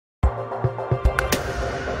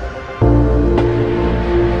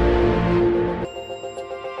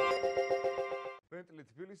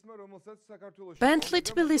Bentley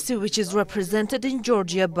Tbilisi, which is represented in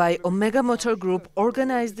Georgia by Omega Motor Group,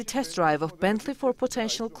 organized the test drive of Bentley for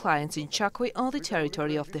potential clients in Chakwi on the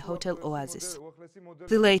territory of the Hotel Oasis.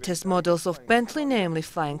 The latest models of Bentley, namely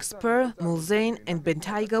Flying Spur, Mulsanne and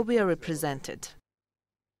Bentayga, were represented.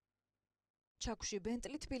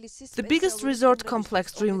 The biggest resort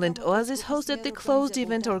complex, Dreamland Oasis, hosted the closed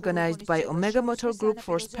event organized by Omega Motor Group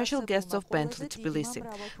for special guests of Bentley Tbilisi.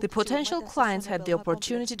 The potential clients had the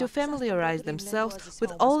opportunity to familiarize themselves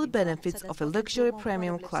with all the benefits of a luxury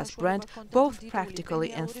premium class brand, both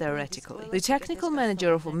practically and theoretically. The technical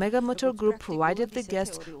manager of Omega Motor Group provided the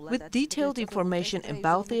guests with detailed information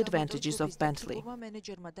about the advantages of Bentley.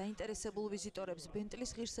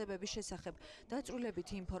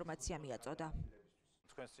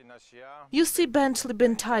 You see Bentley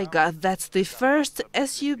Bentayga, that's the first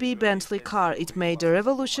SUV Bentley car. It made a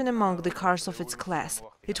revolution among the cars of its class.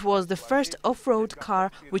 It was the first off-road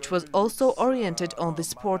car which was also oriented on the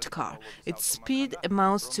sport car. Its speed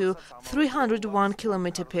amounts to 301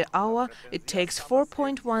 km per hour. It takes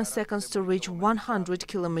 4.1 seconds to reach 100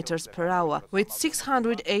 km per hour, with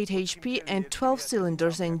 608 HP and 12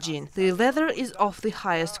 cylinders engine. The leather is of the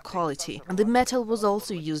highest quality. The metal was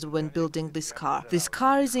also used when building this car. This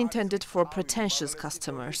car is intended for pretentious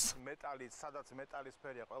customers.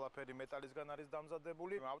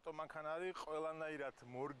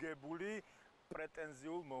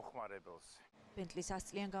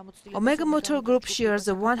 Omega Motor Group shares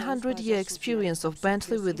a 100-year experience of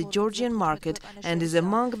Bentley with the Georgian market and is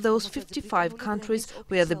among those 55 countries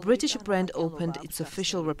where the British brand opened its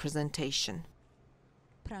official representation.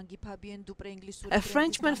 A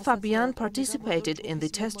Frenchman, Fabien, participated in the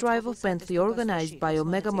test drive of Bentley organized by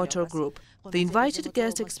Omega Motor Group. The invited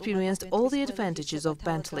guest experienced all the advantages of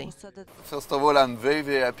Bentley. First of all, I'm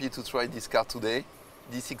very happy to try this car today.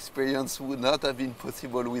 This experience would not have been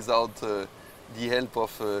possible without the help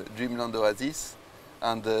of Dreamland Oasis.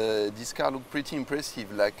 And this car looked pretty impressive,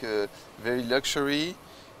 like very luxury,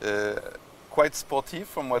 quite sportive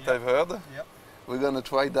from what I've heard. Yep. We're going to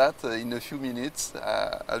try that in a few minutes.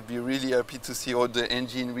 I'll be really happy to see how the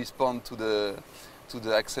engine respond to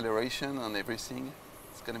the acceleration and everything.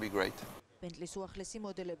 It's going to be great.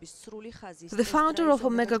 The founder of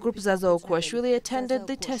Omega Group, Zazo Okuashvili, attended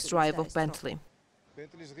the test drive of Bentley.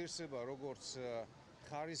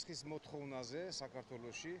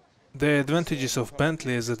 The advantages of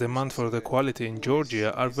Bentley as a demand for the quality in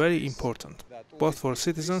Georgia are very important, both for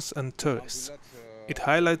citizens and tourists. It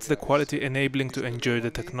highlights the quality enabling to enjoy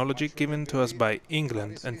the technology given to us by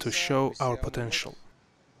England and to show our potential.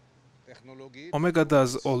 Omega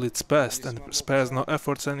does all its best and spares no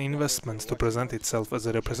efforts and investments to present itself as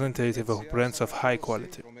a representative of brands of high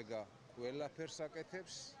quality.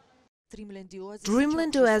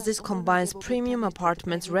 Dreamland Oasis combines premium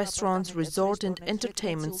apartments, restaurants, resort and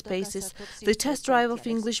entertainment spaces. The test drive of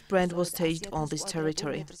English brand was staged on this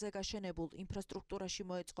territory.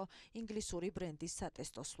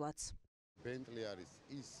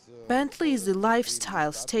 Bentley is a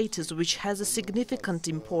lifestyle status which has a significant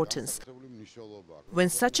importance. When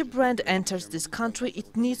such a brand enters this country,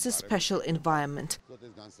 it needs a special environment.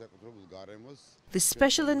 This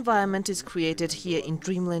special environment is created here in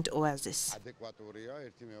Dreamland Oasis.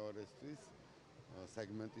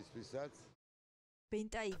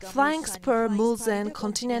 Flying Spur, Mulsanne,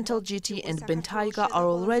 Continental GT and Bentayga are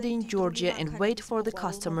already in Georgia and wait for the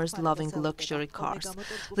customers loving luxury cars.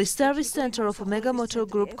 The service center of Omega Motor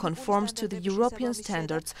Group conforms to the European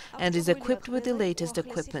standards and is equipped with the latest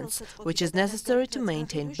equipment, which is necessary to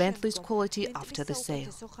maintain Bentley's quality after the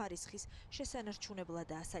sale.